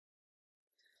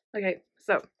Okay,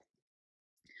 so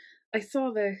I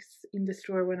saw this in the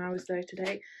store when I was there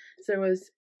today. So there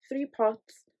was 3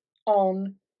 pots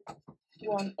on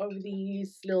one of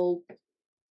these little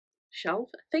shelf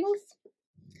things.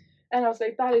 And I was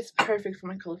like, that is perfect for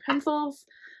my colored pencils.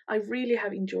 I really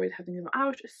have enjoyed having them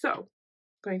out. So I'm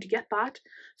going to get that.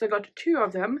 So I got 2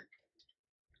 of them.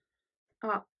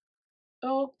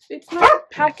 Oh, it's not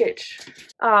packaged.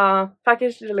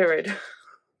 Package delivered.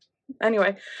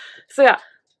 Anyway, so yeah,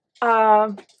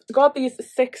 got these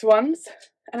 6 ones,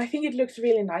 and I think it looks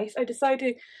really nice. I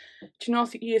decided to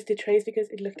not use the trays because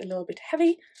it looked a little bit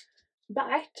heavy, but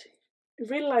I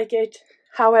really like it.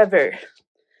 However,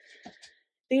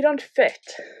 they don't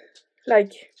fit.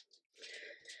 Like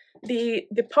the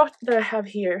pot that I have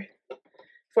here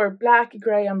for black,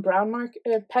 grey, and brown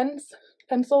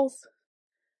pencils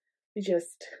is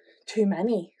just too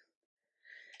many.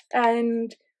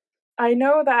 And I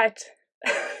know that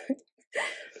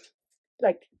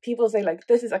like people say like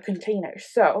this is a container,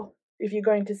 so if you're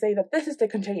going to say that this is the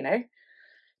container,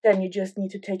 then you just need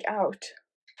to take out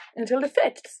until it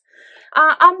fits.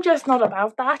 I'm just not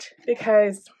about that,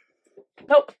 because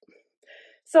nope.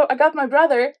 So I got my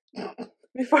brother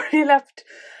before he left,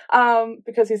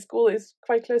 because his school is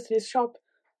quite close to his shop.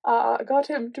 I got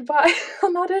him to buy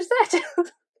another set.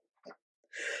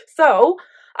 So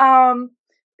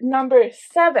number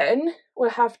 7 will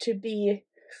have to be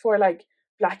for like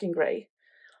black and grey,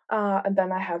 and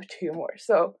then I have 2 more.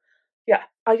 So yeah,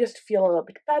 I just feel a little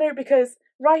bit better, because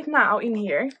right now in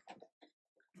here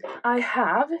I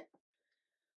have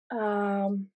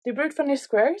the Brute Funny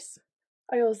Squares.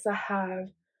 I also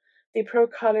have the Pro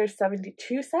Color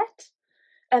 72 set,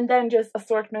 and then just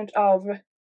assortment of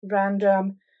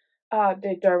random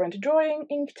the Derwent drawing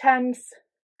ink 10s,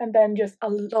 and then just a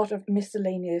lot of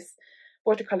miscellaneous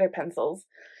watercolor pencils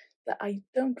that I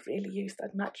don't really use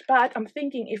that much, but I'm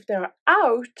thinking if they're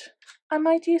out, I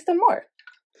might use them more.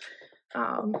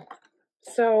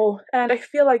 So, and I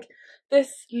feel like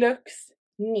this looks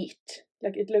neat.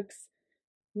 Like it looks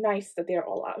nice that they're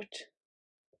all out,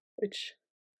 which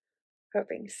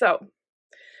hoping. So,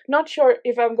 not sure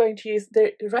if I'm going to use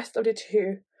the rest of the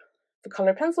 2 for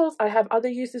color pencils. I have other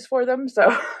uses for them,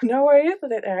 so no worries that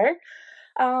they're there.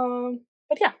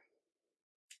 But yeah,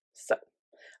 so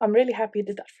I'm really happy you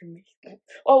did that for me.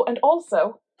 Oh, and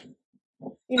also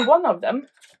in one of them,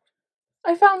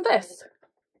 I found this.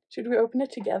 Should we open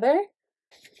it together?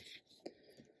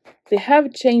 They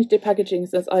have changed the packaging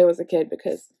since I was a kid,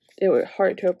 because they were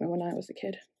hard to open when I was a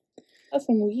kid. It has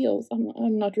some wheels.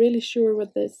 I'm not really sure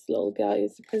what this little guy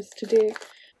is supposed to do.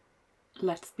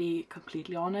 Let's be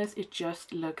completely honest, it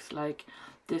just looks like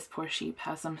this poor sheep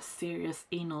has some serious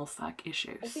anal sac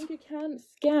issues. I think you can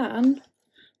scan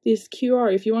this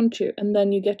QR if you want to, and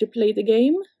then you get to play the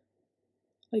game,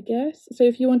 I guess. So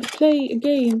if you want to play a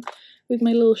game with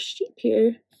my little sheep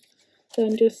here,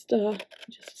 then just scan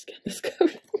this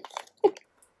code.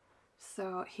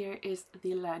 So here is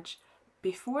the ledge.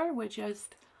 Before were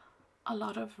just a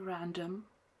lot of random,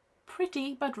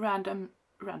 pretty but random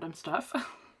stuff.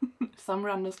 Some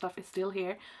random stuff is still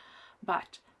here,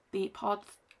 but the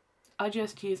pots, I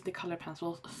just use the color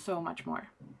pencils so much more.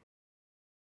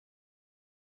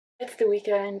 It's the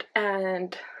weekend,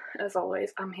 and as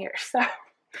always I'm here, so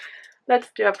let's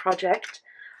do a project.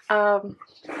 I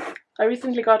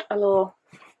recently got a little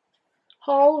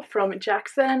haul from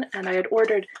Jackson, and I had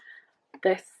ordered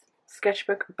this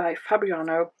sketchbook by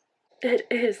Fabriano. It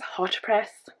is hot press.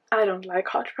 I don't like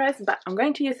hot press, but I'm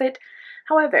going to use it.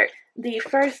 However, the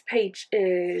first page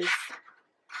is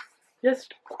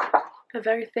just a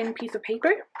very thin piece of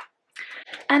paper,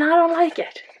 and I don't like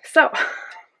it. So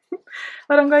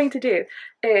what I'm going to do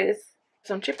is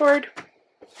some chipboard,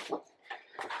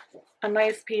 a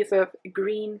nice piece of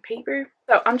green paper.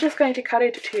 So I'm just going to cut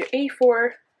it to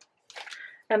A4,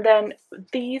 and then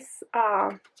these,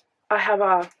 I have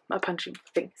a punching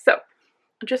thing. So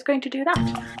I'm just going to do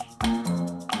that.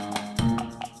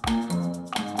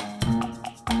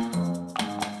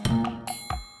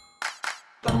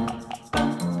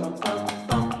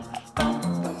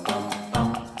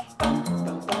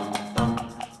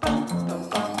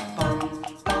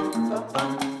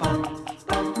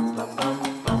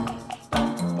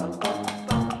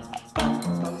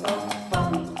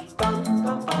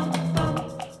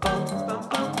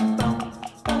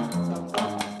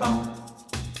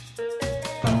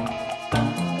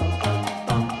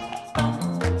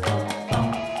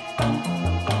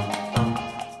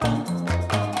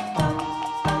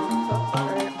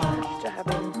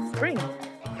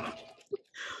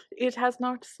 It has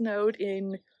not snowed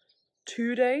in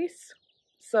 2 days,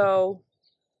 so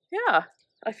yeah,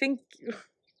 I think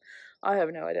I have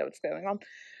no idea what's going on.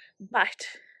 But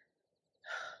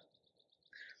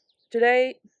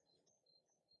today,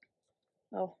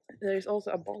 oh, there's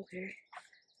also a ball here.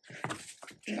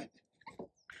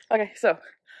 Okay, so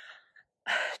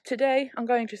today I'm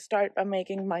going to start by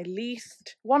making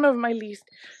one of my least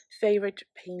favorite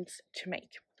paints to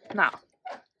make. Now,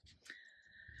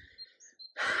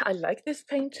 I like this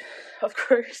paint, of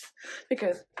course,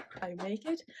 because I make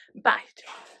it, but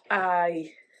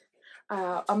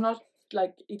I'm not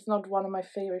like, it's not one of my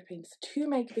favorite paints to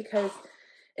make because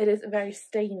it is very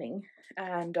staining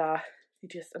and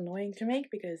it's just annoying to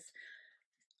make because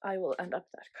I will end up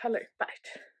that color.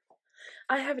 But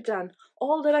I have done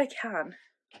all that I can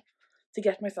to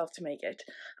get myself to make it.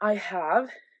 I have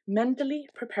mentally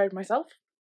prepared myself.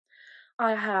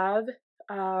 I have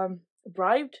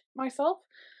bribed myself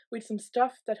with some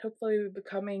stuff that hopefully will be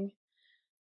coming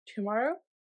tomorrow.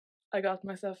 I got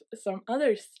myself some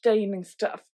other staining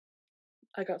stuff.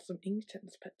 I got some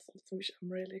Inktense pencils, which I'm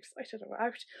really excited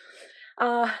about.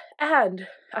 And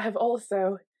I have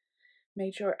also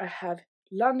made sure I have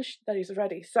lunch that is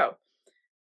ready. So,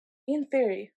 in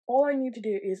theory, all I need to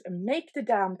do is make the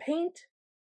damn paint,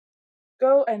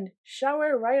 go and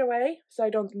shower right away so I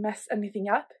don't mess anything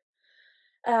up,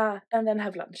 and then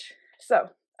have lunch. So,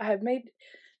 I have made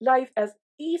life as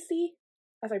easy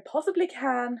as I possibly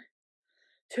can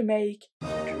to make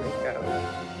Draco.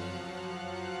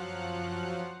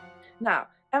 Now,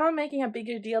 am I making a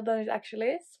bigger deal than it actually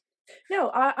is? No,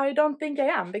 I don't think I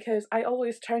am, because I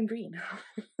always turn green.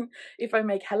 If I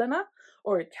make Helena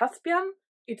or Caspian,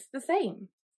 it's the same.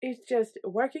 It's just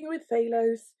working with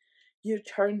phalos, you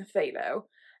turn phalo.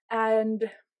 And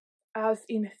as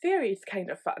in theory, it's kind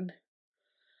of fun.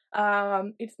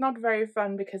 It's not very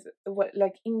fun because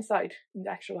like inside in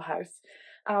the actual house,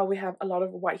 we have a lot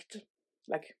of white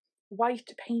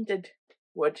painted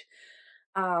wood.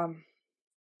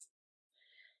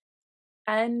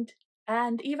 And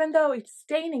even though it's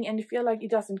staining and you feel like it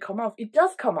doesn't come off, it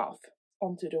does come off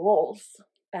onto the walls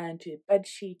and to bed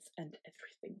sheets and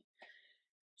everything.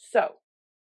 So,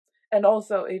 and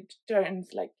also it turns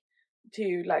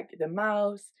to the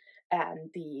mouse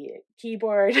and the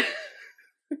keyboard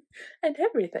and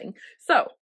everything.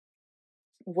 So,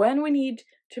 when we need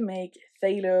to make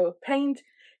phthalo paint,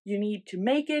 you need to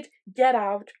make it, get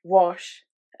out, wash,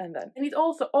 and it's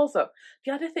also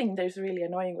the other thing that's really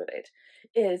annoying with it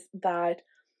is that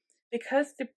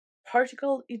because the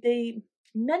particle,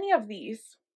 many of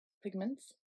these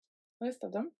pigments, most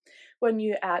of them, when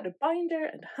you add a binder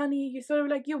and honey, you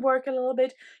sort of you work a little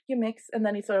bit, you mix, and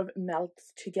then it sort of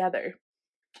melts together.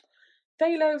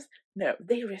 Phalos, no,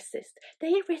 they resist.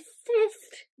 They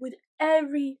resist with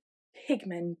every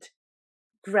pigment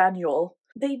granule.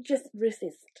 They just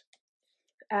resist.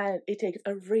 And it takes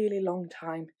a really long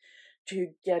time to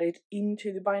get it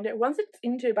into the binder. Once it's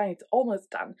into the binder, it's almost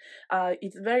done.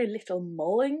 It's very little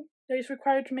molding that is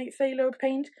required to make phthalo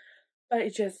paint, but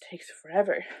it just takes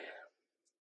forever.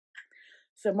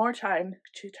 So more time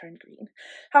to turn green.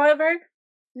 However,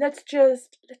 let's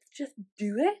just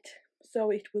do it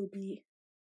so it will be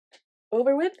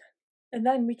over with, and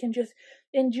then we can just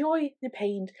enjoy the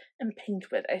paint and paint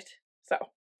with it. So,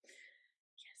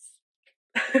 yes.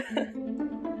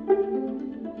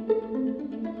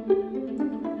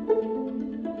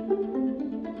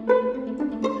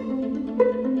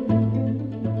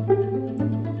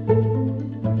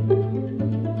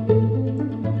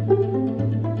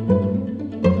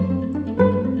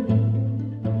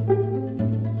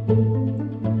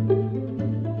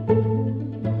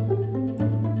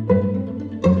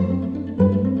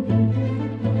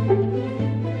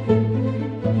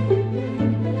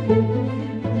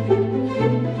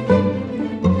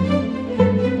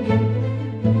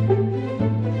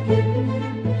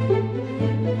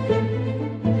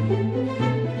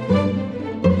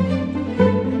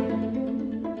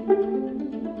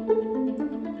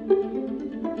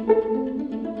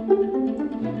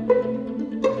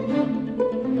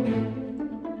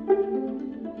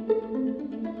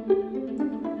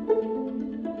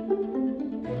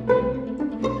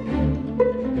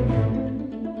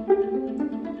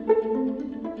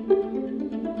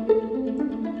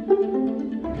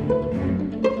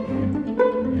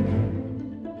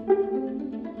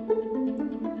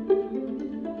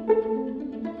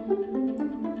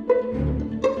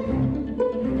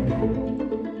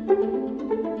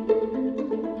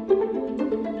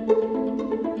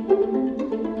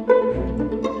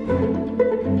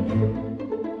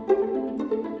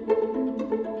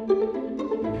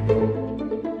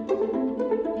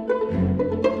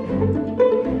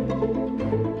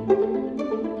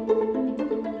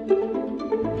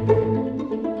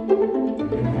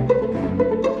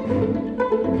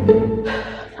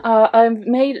 I've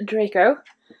made Draco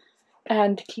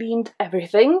and cleaned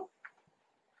everything,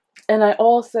 and I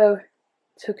also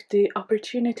took the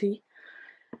opportunity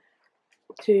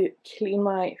to clean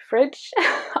my fridge.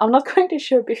 I'm not going to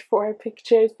show before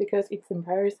pictures because it's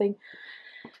embarrassing.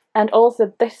 And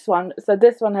also this one. So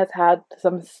this one has had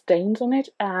some stains on it,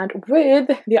 and with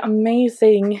the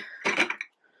amazing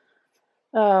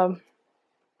power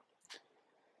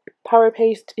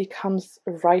paste, it comes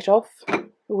right off.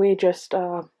 We just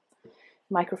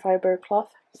microfiber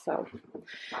cloth. So,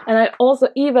 and I also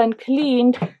even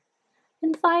cleaned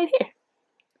inside here.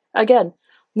 Again,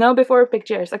 no before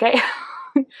pictures, okay?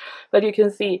 But you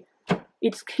can see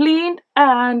it's clean,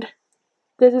 and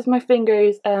this is my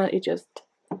fingers, and it just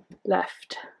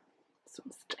left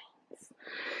some stains.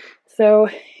 So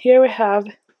here we have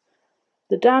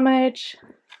the damage,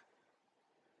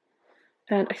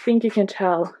 and I think you can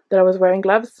tell that I was wearing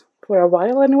gloves for a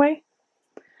while anyway.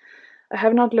 I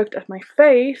have not looked at my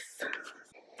face.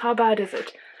 How bad is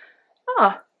it?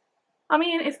 Ah, I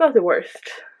mean, it's not the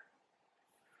worst.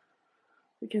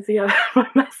 You can see I have my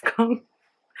mask on.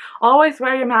 Always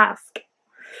wear your mask.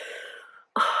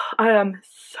 I am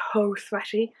so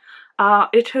sweaty.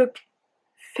 It took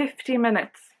 50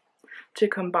 minutes to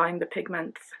combine the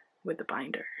pigments with the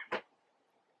binder.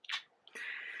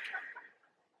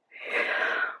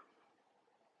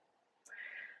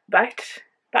 But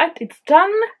it's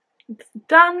done. It's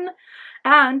done,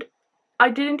 and I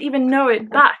didn't even know it.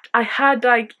 But I had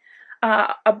like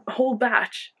a whole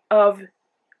batch of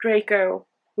Draco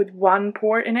with one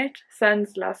pour in it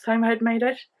since last time I had made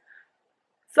it.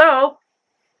 So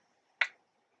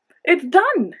it's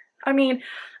done. I mean,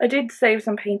 I did save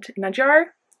some paint in a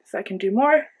jar so I can do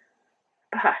more,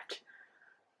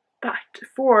 but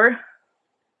for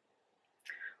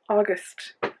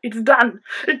August, it's done.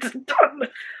 It's done.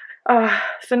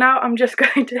 So now I'm just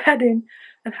going to head in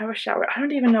and have a shower. I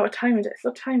don't even know what time it is.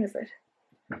 What time is it?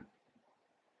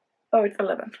 Oh, it's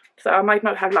 11. So I might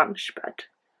not have lunch, but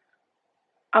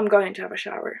I'm going to have a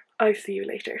shower. I'll see you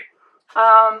later.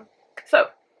 So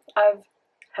I've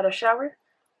had a shower.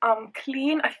 I'm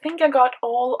clean. I think I got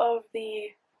all of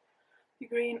the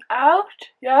green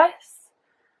out. Yes.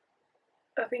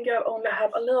 I think I only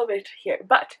have a little bit here.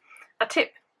 But a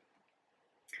tip.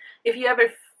 If you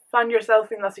ever find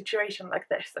yourself in a situation like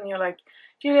this and you're like,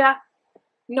 Julia,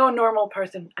 no normal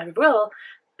person ever will,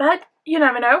 but you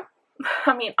never know.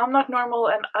 I mean, I'm not normal,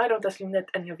 and I don't assume that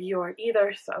any of you are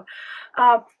either. So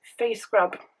face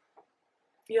scrub.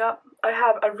 Yeah, I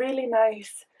have a really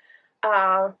nice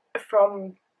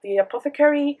from the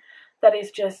apothecary that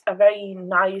is just a very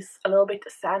nice, a little bit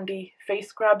sandy face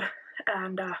scrub,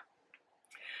 and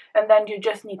then you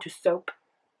just need to soap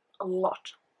a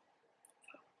lot.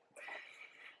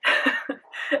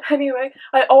 Anyway,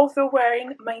 I'm also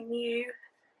wearing my new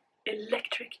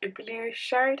electric blue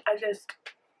shirt.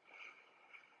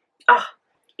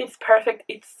 It's perfect.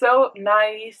 It's so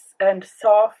nice and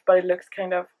soft, but it looks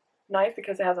kind of nice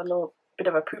because it has a little bit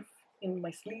of a poof in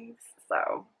my sleeves.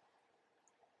 So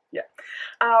yeah.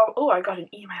 Oh, I got an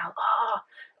email.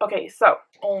 Okay, so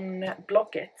on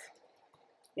Blocket,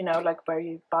 you know, like where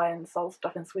you buy and sell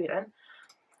stuff in Sweden,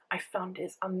 I found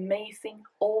this amazing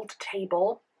old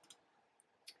table.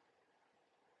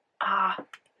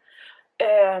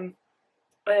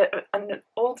 An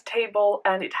old table,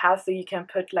 and it has so you can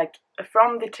put like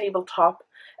from the tabletop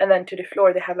and then to the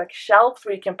floor they have like shelves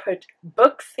where you can put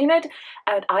books in it,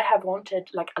 and I have wanted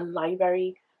like a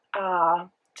library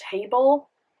table.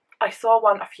 I saw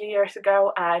one a few years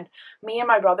ago, and me and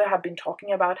my brother have been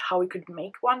talking about how we could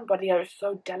make one, but they are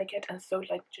so delicate and so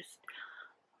like just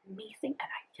amazing, and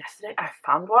yesterday I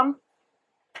found one,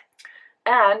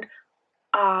 and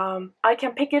I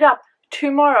can pick it up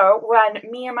tomorrow when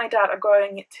me and my dad are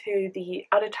going to the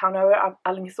other town over of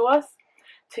Alingsås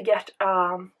to get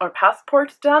our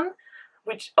passports done,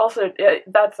 which also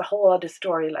that's a whole other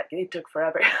story. Like it took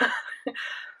forever,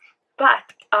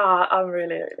 but I'm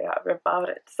really happy about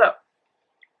it. So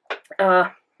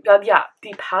but yeah,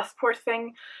 the passport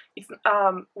thing. It's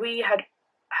we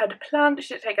had planned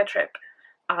to take a trip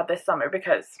this summer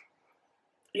because,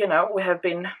 you know, we have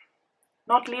been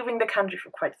not leaving the country for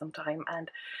quite some time, and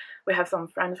we have some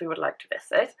friends we would like to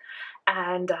visit,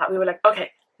 and we were like,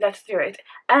 okay, let's do it.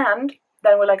 And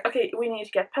then we're like, okay, we need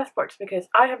to get passports because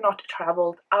I have not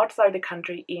traveled outside the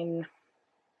country in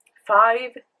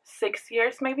 5-6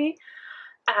 years maybe,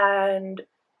 and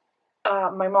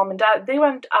my mom and dad, they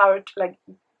went out like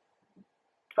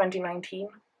 2019,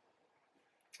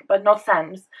 but not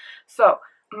since. So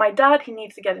my dad, he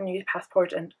needs to get a new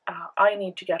passport, and I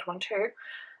need to get one too.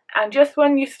 And just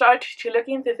when you start to look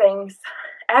into things,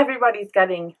 everybody's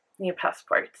getting new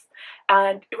passports.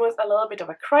 And it was a little bit of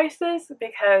a crisis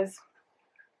because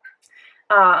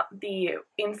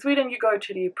in Sweden you go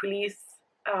to the police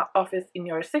office in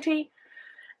your city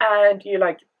and you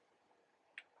like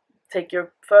take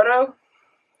your photo.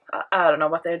 I don't know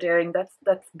what they're doing, that's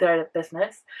their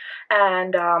business.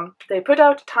 And they put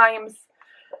out times,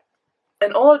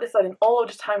 and all of a sudden all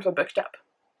of the times were booked up.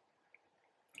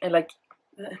 And like,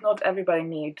 not everybody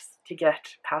needs to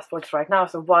get passports right now,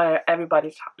 so why are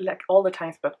everybody like all the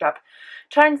times booked up?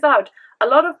 Turns out a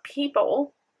lot of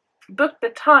people booked the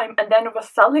time and then was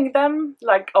selling them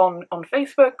like on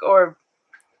Facebook or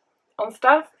on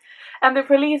stuff. And the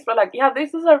police were like, yeah,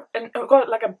 this is got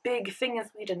like a big thing in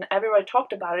Sweden. Everybody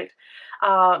talked about it,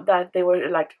 that they were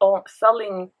like all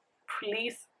selling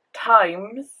police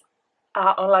times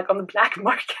on the black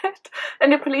market.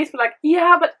 And the police were like,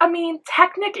 yeah, but I mean,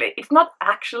 technically it's not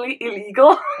actually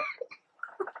illegal.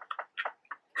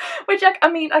 Which, like, I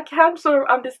mean, I can't sort of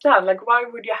understand, like, why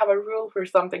would you have a rule for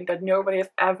something that nobody has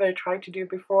ever tried to do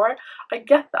before? I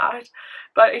get that,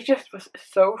 but it just was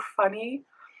so funny.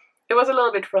 It was a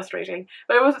little bit frustrating,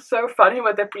 but it was so funny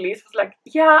when the police was like,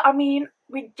 yeah, I mean,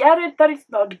 we get it that it's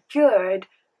not good,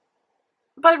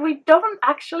 but we don't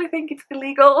actually think it's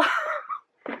illegal.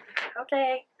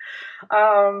 Okay.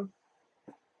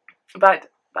 But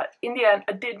in the end,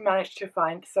 I did manage to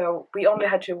find, so we only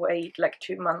had to wait like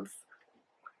 2 months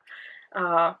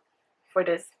for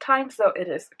this time, so it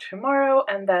is tomorrow,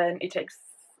 and then it takes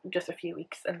just a few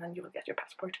weeks, and then you will get your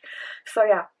passport. So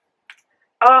yeah.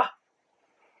 Oh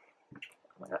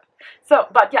my god. So,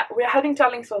 but yeah, we're heading to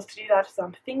Alingsås to do that, so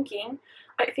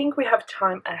I think we have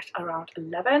time at around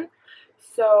 11.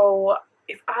 So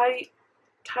if I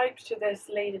type to this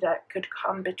lady that could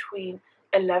come between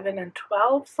 11 and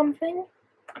 12 something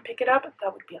and pick it up,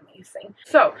 that would be amazing.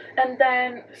 So, and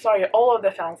then, sorry, all of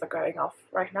the fans are going off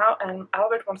right now and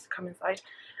Albert wants to come inside.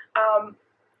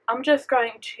 I'm just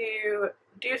going to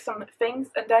do some things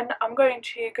and then I'm going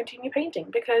to continue painting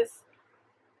because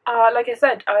like I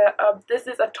said, this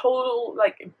is a total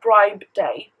like bribe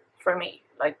day for me.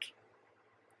 Like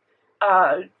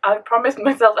I promised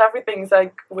myself everything so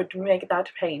I would make that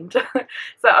paint.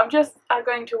 So I'm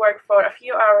going to work for a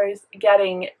few hours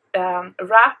getting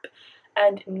wrap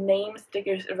and name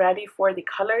stickers ready for the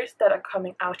colors that are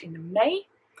coming out in May.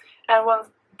 And once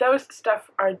those stuff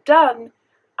are done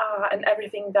and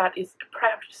everything that is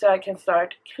prepped so I can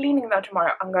start cleaning that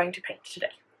tomorrow, I'm going to paint today.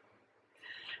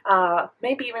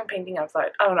 Maybe even painting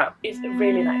outside, I don't know, it's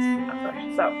really nice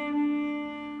outside,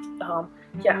 so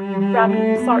yeah,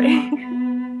 rambling, sorry.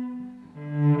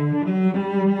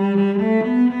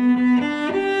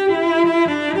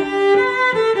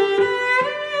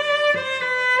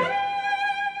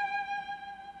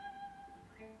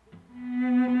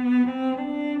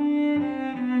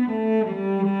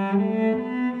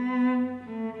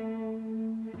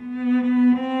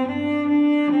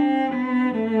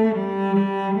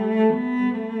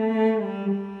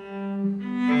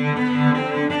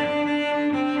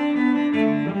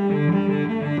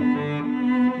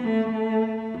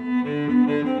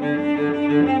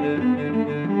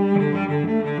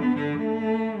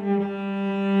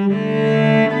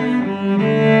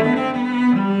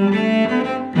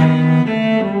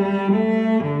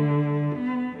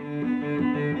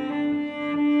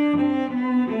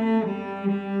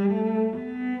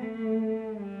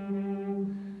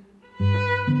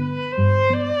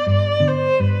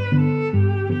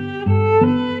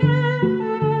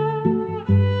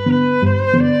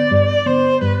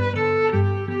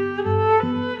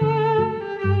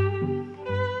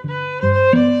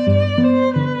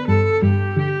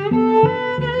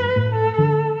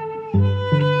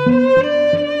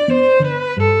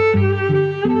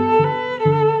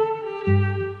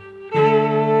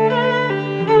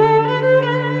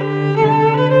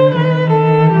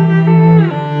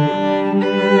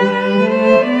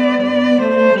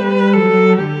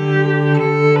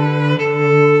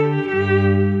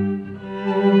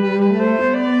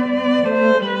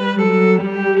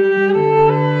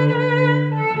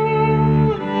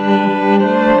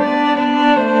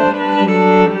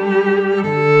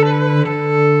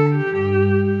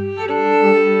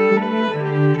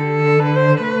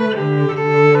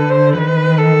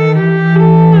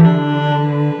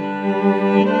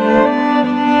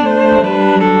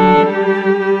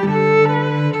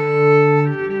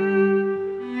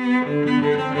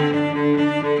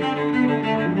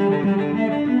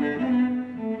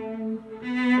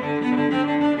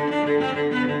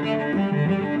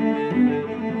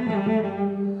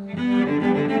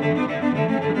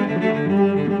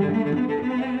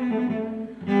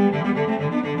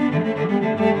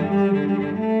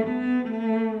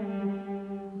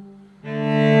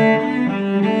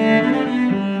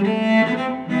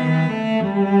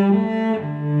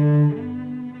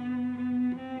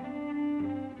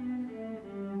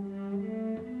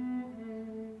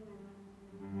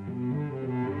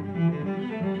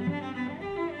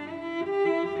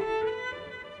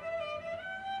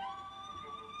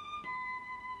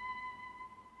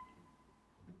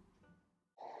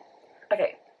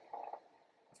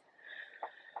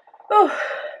 So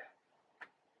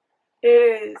it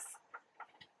is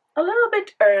a little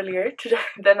bit earlier today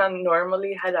than I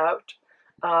normally head out.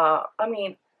 I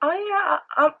mean, I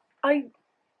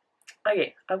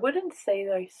wouldn't say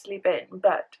that I sleep in,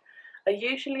 but I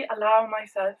usually allow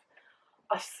myself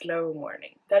a slow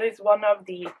morning. That is one of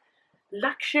the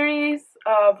luxuries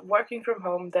of working from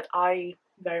home that I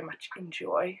very much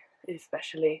enjoy,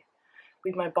 especially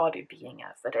with my body being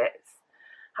as it is.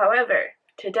 However,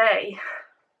 today,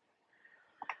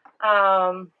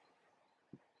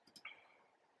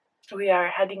 we are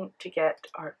heading to get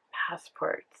our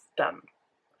passports done,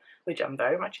 which I'm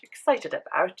very much excited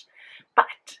about,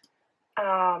 but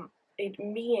it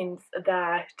means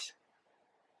that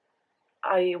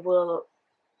I'm going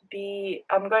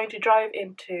to drive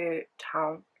into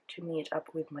town to meet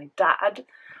up with my dad,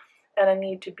 and I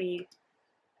need to be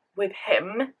with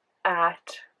him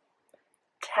at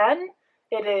 10.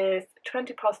 It is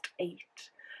 8:20,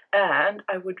 and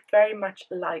I would very much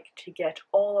like to get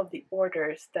all of the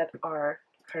orders that are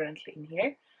currently in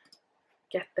here,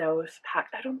 get those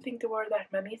packed. I don't think there were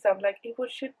that many, so I'm like,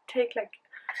 should take like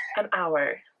an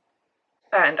hour,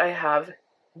 and I have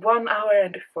 1 hour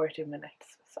and 40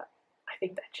 minutes, so I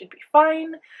think that should be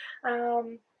fine.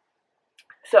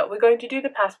 So we're going to do the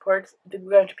passports, then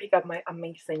we're going to pick up my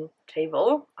amazing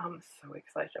table. I'm so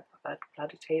excited about that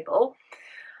bloody table.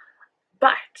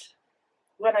 But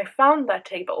when I found that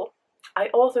table, I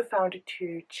also found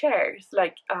 2 chairs,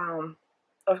 like I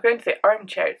was going to say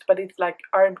armchairs, but it's like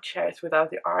armchairs without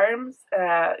the arms.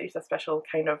 It's a special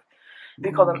kind of,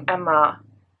 we call them Emma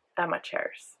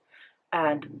chairs,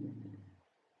 and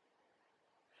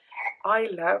I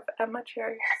love Emma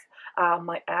chairs.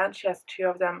 My aunt, she has 2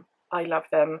 of them. I love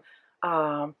them,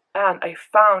 and I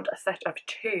found a set of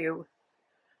 2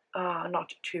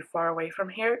 not too far away from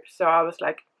here, so I was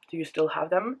like, do you still have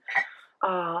them?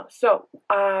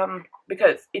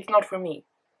 Because it's not for me.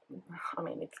 I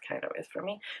mean, it's kind of is for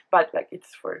me, but like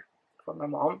it's for my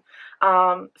mom.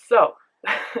 So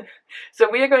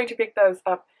we are going to pick those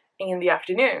up in the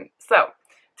afternoon. So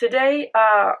today,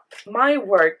 my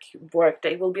work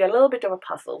day will be a little bit of a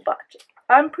puzzle, but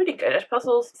I'm pretty good at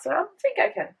puzzles, so I think I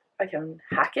can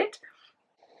hack it.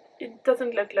 It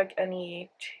doesn't look like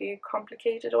any too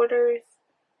complicated orders,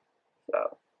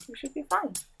 so we should be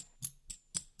fine.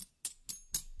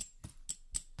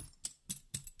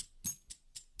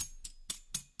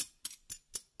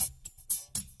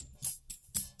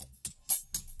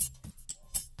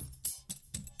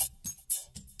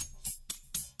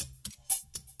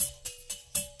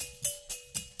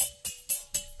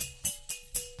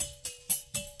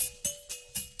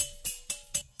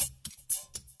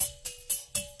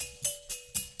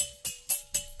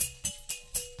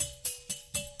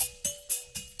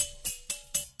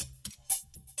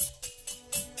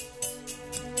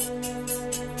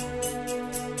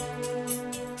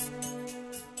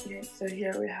 So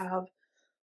here we have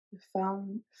the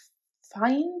finds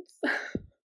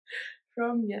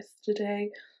from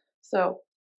yesterday. So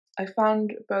I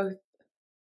found both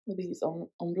of these on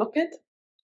Blocket,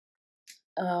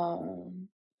 and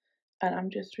I'm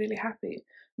just really happy.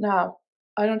 Now,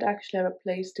 I don't actually have a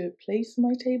place to place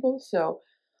my table, so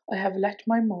I have let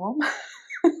my mom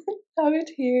have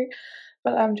it here,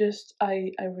 but I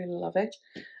really love it.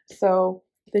 So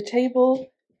the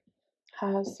table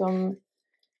has some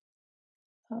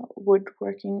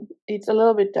woodworking. It's a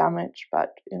little bit damaged,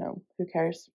 but you know, who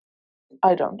cares?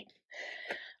 I don't.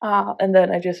 And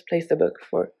then I just placed the book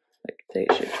for like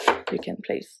you can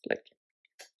place like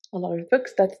a lot of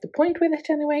books. That's the point with it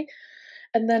anyway.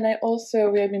 And then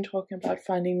we have been talking about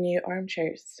finding new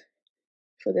armchairs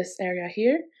for this area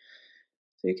here.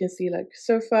 So you can see like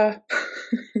sofa,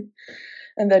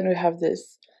 and then we have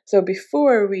this. So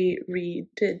before we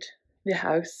redid the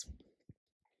house,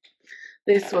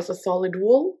 this was a solid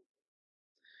wall,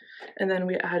 and then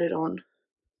we added on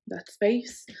that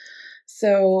space.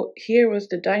 So here was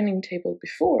the dining table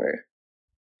before.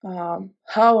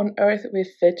 How on earth we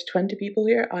fit 20 people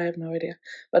here, I have no idea,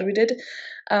 but we did.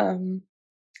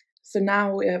 So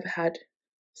now we have had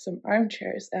some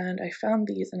armchairs, and I found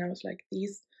these, and I was like,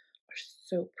 these are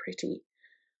so pretty.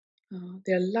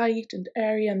 They're light and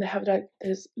airy, and they have like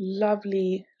this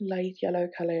lovely light yellow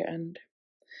color, and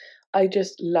I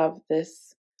just love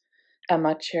this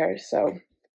Emma chair. So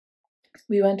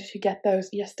we went to get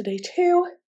those yesterday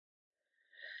too,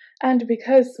 and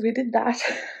because we did that,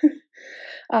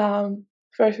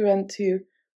 first we went to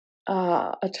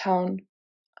a town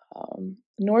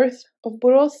north of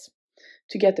Borås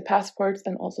to get the passports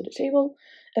and also the table,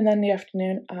 and then in the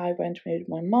afternoon I went with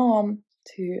my mom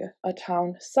to a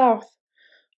town south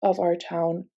of our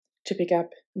town to pick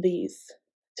up these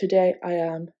today I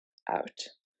am out,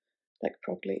 like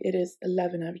properly. It is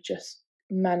 11. I've just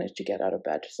managed to get out of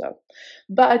bed, so,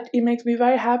 but it makes me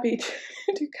very happy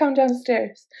to come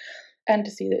downstairs and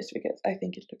to see this, because I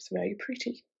think it looks very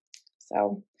pretty.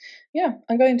 So yeah,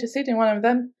 I'm going to sit in one of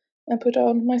them and put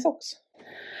on my socks.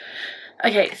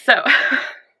 Okay, so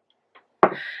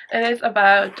it is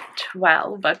about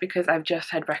 12, but because I've just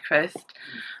had breakfast,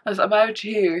 I was about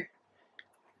to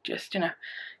just, you know,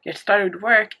 get started with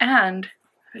work, and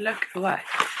look what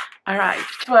I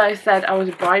arrived. What I said I was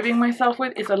bribing myself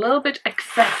with is a little bit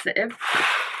excessive.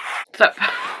 So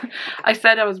I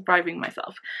said I was bribing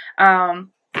myself.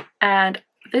 And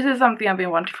this is something I've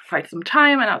been wanting for quite some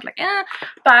time, and I was like, eh.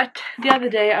 But the other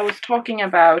day I was talking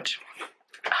about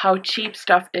how cheap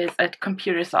stuff is at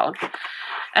Computer Solve,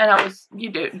 and I was,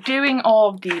 you know, doing all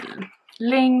of the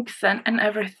links and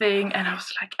everything, and I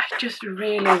was like, I just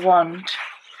really want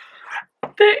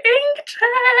the ink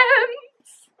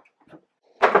pens.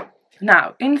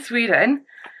 Now in Sweden,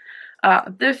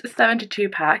 this 72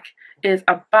 pack is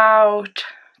about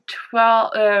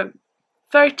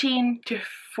 13 to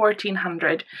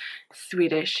 1400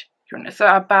 Swedish kronor, so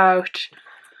about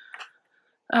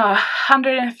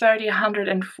 130,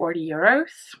 140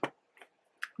 euros.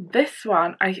 This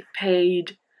one I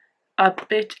paid a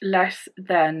bit less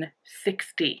than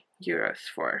 60 euros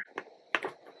for.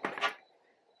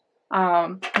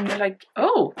 And they're like,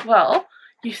 oh, well,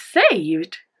 you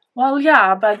saved. Well,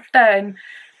 yeah, but then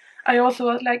I also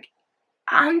was like,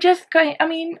 I'm just going, I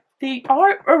mean, they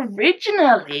are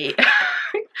originally.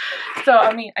 So,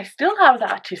 I mean, I still have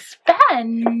that to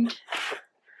spend.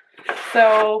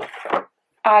 So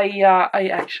I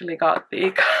actually got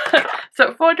the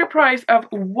so for the price of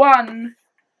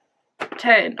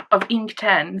 110 of ink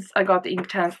tens, I got the ink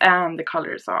tens and the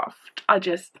color soft. I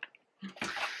just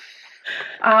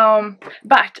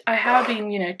but I have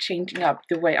been, you know, changing up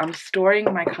the way I'm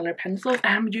storing my color pencils,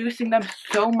 and I'm using them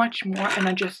so much more, and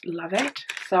I just love it.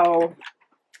 So,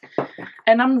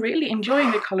 and I'm really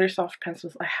enjoying the color soft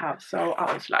pencils I have, so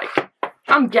I was like,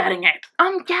 I'm getting it,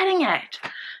 I'm getting it.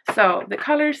 So the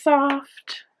color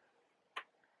soft,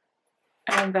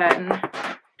 and then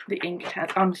the ink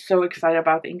tens. I'm so excited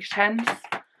about the ink tens.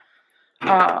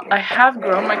 I have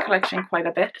grown my collection quite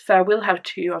a bit, so I will have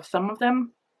 2 of some of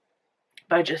them,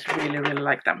 but I just really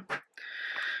like them.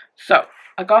 So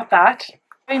I got that.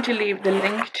 I'm going to leave the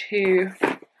link to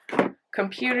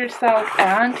Computer Solve,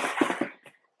 and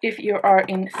if you are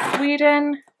in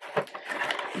Sweden,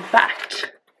 back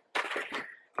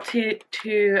to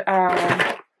Tid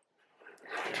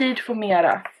för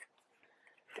Mera.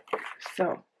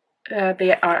 So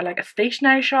they are like a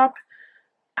stationery shop,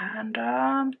 and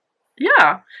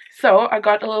yeah, so I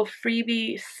got a little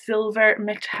freebie silver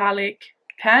metallic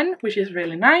pen, which is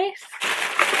really nice.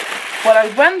 What I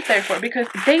went there for, because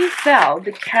they sell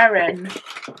the Karen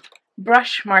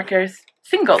brush markers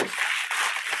singles,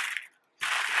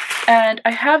 and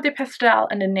I have the pastel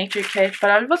and the nature kit, but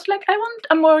I was like, I want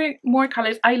a more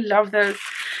colors. I love those,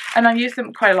 and I use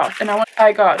them quite a lot. And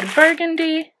I got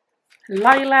burgundy,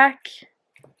 lilac,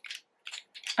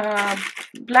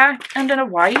 black, and then a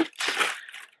white,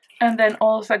 and then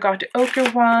also I got the ochre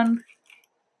one,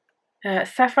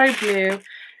 sapphire blue,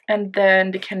 and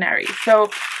then the canary. So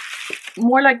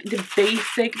more like the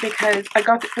basic, because I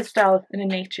got the pastel and the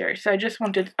nature, so I just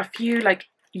wanted a few like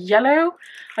yellow.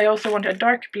 I also wanted a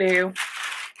dark blue,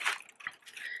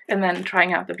 and then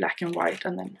trying out the black and white,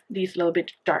 and then these little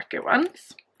bit darker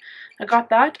ones. I got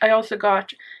that. I also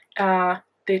got the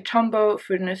Tombow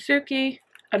Furunosuke,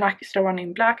 an extra one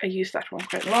in black. I use that one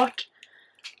quite a lot,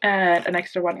 and an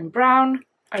extra one in brown.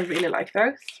 I really like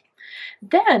those.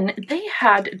 Then they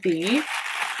had the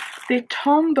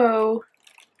Tombow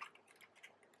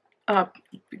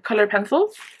color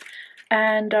pencils,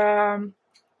 and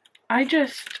I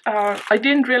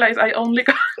didn't realize I only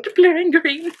got blue and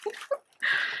green.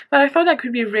 But I thought that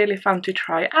could be really fun to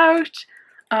try out.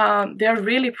 They're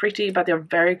really pretty, but they're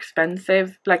very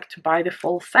expensive, like to buy the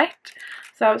full set.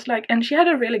 So I was like, and she had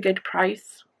a really good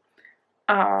price,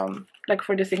 like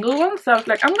for the single ones. So I was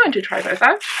like, I'm going to try those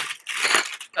out.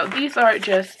 So these are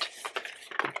just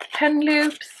pen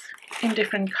loops in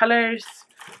different colors.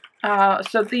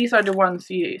 So these are the ones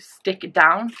you stick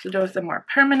down, so those are more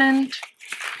permanent.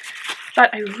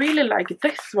 But I really like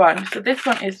this one. So this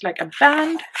one is like a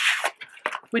band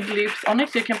with loops on it,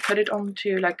 so you can put it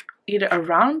onto like either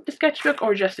around the sketchbook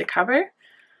or just the cover.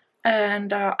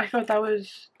 And I thought that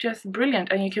was just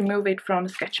brilliant, and you can move it from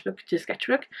sketchbook to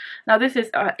sketchbook. Now this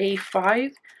is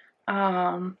A5,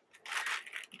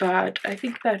 but I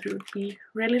think that would be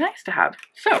really nice to have.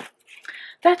 So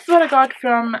that's what I got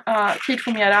from Treat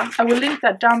from Yara. I will link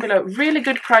that down below. Really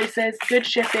good prices, good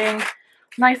shipping,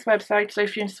 nice website. So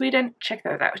if you're in Sweden, check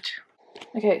that out.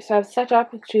 Okay, so I've set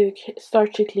up to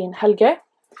start to clean Helge.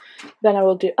 Then I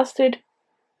will do Astrid,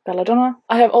 Belladonna.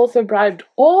 I have also bribed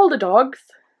all the dogs.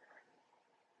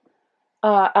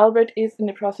 Albert is in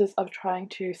the process of trying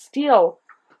to steal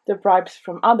the bribes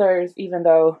from others, even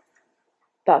though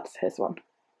that's his one.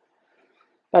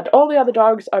 But all the other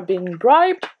dogs are being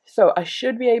bribed, so I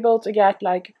should be able to get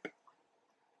like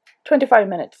 25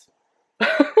 minutes.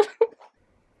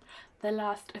 The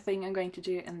last thing I'm going to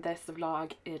do in this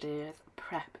vlog, it is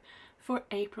prep for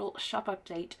April shop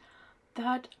update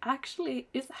that actually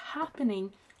is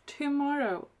happening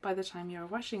tomorrow by the time you're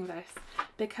watching this,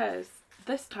 because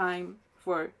this time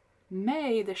for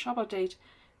May the shop update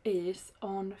is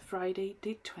on Friday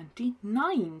the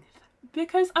 29th,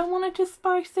 because I wanted to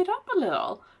spice it up a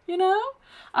little, you know?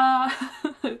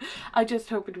 I just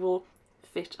hope it will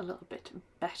fit a little bit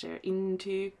better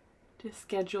into the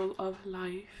schedule of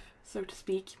life, so to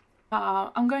speak.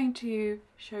 I'm going to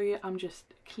show you, I'm just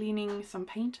cleaning some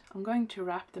paint. I'm going to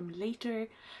wrap them later,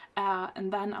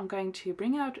 and then I'm going to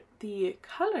bring out the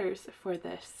colors for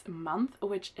this month,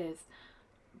 which is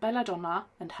Belladonna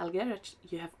and Helge, that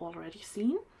you have already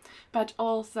seen, but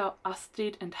also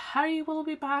Astrid and Harry will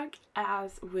be back,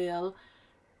 as will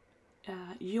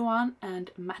Johan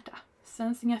and Märta,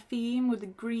 sensing a theme with the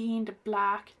green, the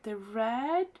black, the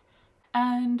red,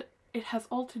 and it has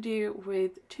all to do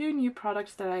with 2 new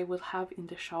products that I will have in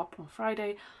the shop on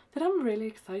Friday that I'm really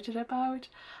excited about.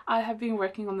 I have been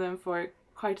working on them for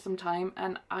quite some time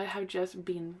and I have just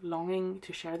been longing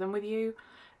to share them with you,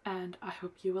 and I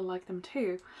hope you will like them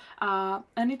too.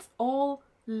 And it's all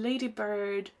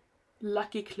Ladybird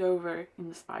Lucky Clover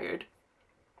inspired.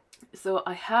 So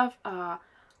I have a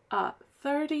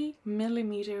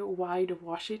 30mm wide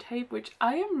washi tape, which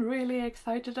I am really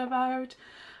excited about.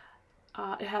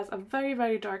 It has a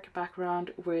very dark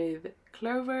background with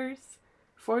clovers,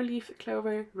 4-leaf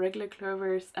clover, regular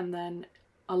clovers, and then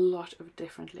a lot of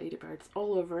different ladybirds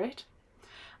all over it.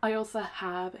 I also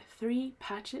have 3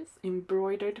 patches,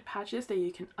 embroidered patches that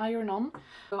you can iron on.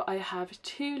 So I have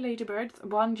 2 ladybirds,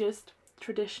 one just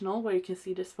traditional where you can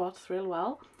see the spots real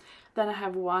well. Then I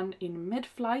have one in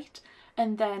mid-flight,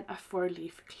 and then a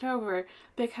 4-leaf clover,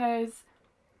 because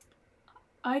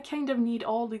I kind of need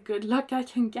all the good luck I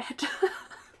can get.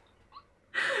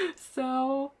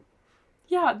 So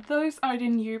yeah, those are the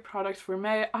new products for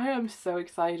May. I am so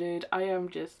excited. I am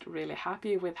just really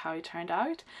happy with how it turned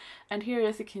out. And here,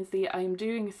 as you can see, I am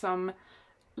doing some,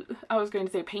 I was going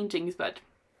to say paintings, but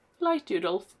light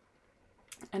doodles.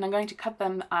 And I'm going to cut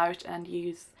them out and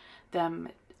use them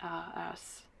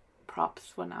as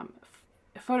props when I'm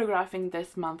photographing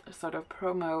this month, sort of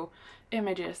promo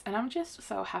images, and I'm just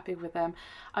so happy with them.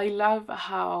 I love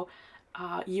how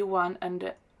Johan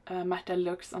and Märta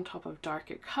looks on top of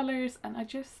darker colors, and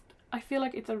I feel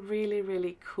like it's a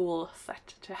really cool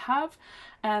set to have,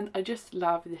 and I just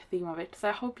love the theme of it. So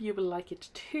I hope you will like it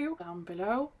too. Down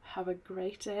below, have a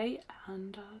great day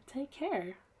and take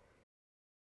care.